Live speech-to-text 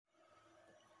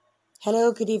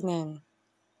Hello, good evening.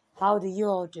 How do you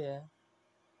all do?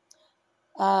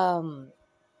 Um,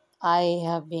 I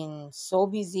have been so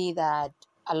busy that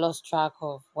I lost track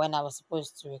of when I was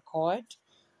supposed to record,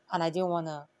 and I didn't want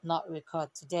to not record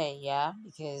today, yeah,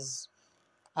 because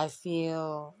I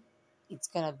feel it's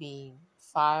gonna be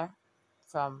far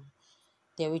from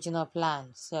the original plan.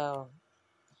 So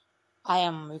I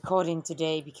am recording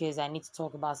today because I need to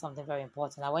talk about something very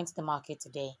important. I went to the market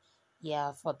today,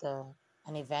 yeah, for the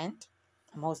an event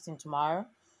I'm hosting tomorrow,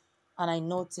 and I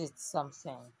noticed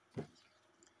something.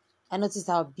 I noticed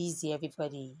how busy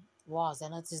everybody was. I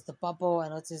noticed the bubble. I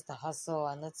noticed the hustle.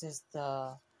 I noticed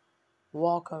the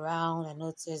walk around. I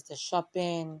noticed the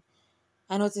shopping.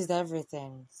 I noticed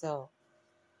everything.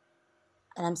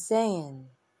 And I'm saying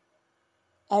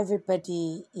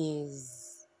everybody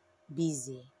is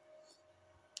busy.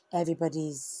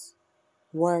 Everybody's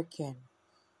working.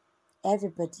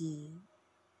 Everybody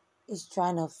is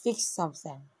trying to fix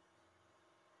something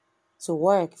to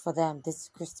work for them this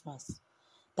Christmas.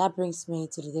 That brings me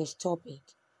to today's topic,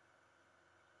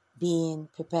 being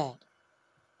prepared.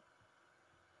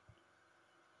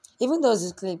 Even those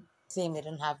who claim they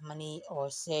don't have money or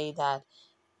say that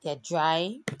they're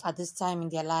dry at this time in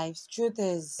their lives, truth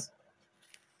is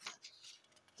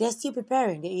they're still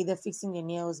preparing. They're either fixing their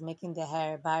nails, making their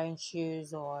hair, buying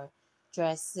shoes or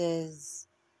dresses.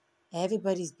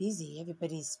 Everybody's busy.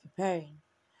 Everybody's preparing.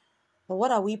 But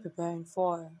what are we preparing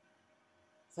for?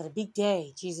 For the big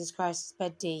day, Jesus Christ's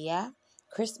birthday, yeah?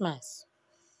 Christmas.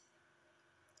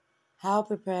 How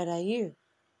prepared are you?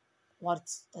 What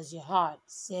does your heart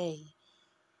say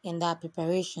in that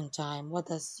preparation time? What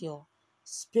does your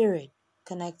spirit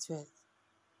connect with?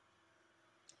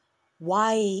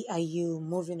 Why are you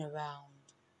moving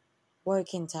around,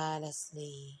 working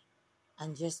tirelessly,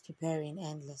 and just preparing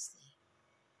endlessly?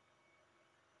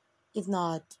 If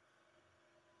not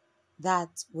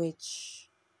that which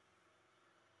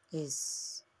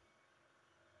is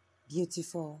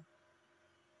beautiful,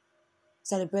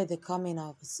 celebrate the coming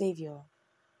of a Savior,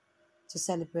 to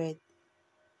celebrate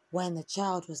when the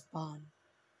child was born.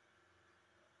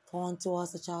 For unto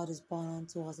us a child is born,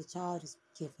 unto us a child is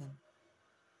given.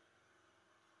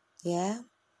 Yeah?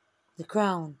 The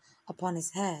crown upon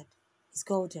his head is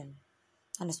golden,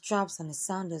 and the straps on his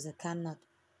sandals are cannot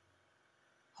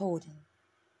hold him.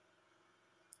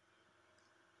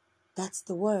 That's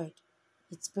the word.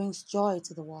 It brings joy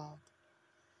to the world.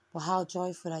 But how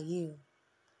joyful are you?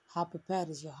 How prepared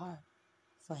is your heart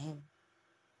for him?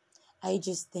 Are you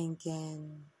just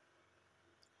thinking,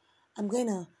 I'm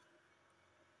gonna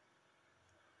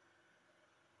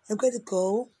I'm gonna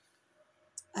go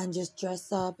and just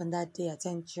dress up and that day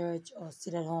attend church or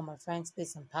sit at home at friend's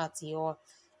place and party? Or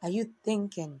are you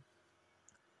thinking,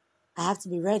 I have to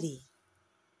be ready?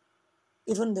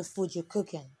 Even the food you're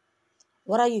cooking,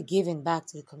 what are you giving back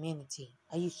to the community?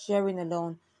 Are you sharing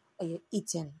alone or you're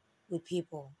eating with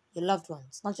people, your loved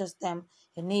ones, not just them,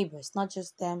 your neighbors, not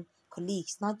just them,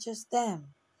 colleagues, not just them,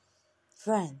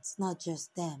 friends, not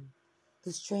just them,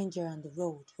 the stranger on the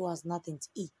road who has nothing to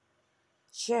eat?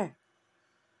 Sure,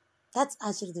 that's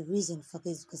actually the reason for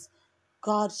this, because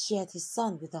God shared his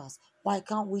son with us. Why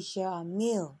can't we share our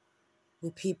meal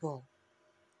with people?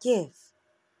 Give,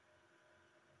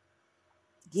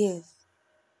 give.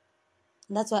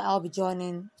 And that's why I'll be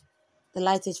joining the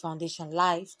Lightage Foundation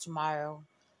live tomorrow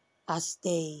as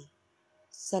they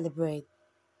celebrate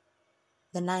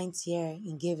the ninth year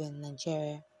in giving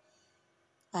Nigeria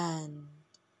and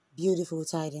beautiful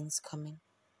tidings coming.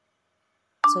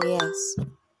 So yes,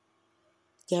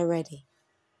 get ready.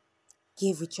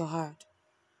 Give with your heart.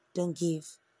 Don't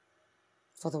give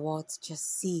for the world to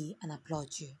just see and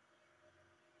applaud you.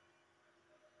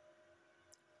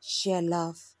 Share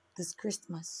love this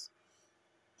Christmas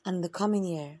and the coming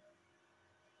year.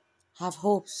 Have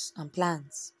hopes and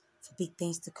plans for big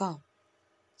things to come.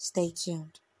 Stay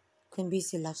tuned. Queen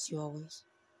BC loves you always.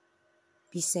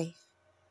 Be safe.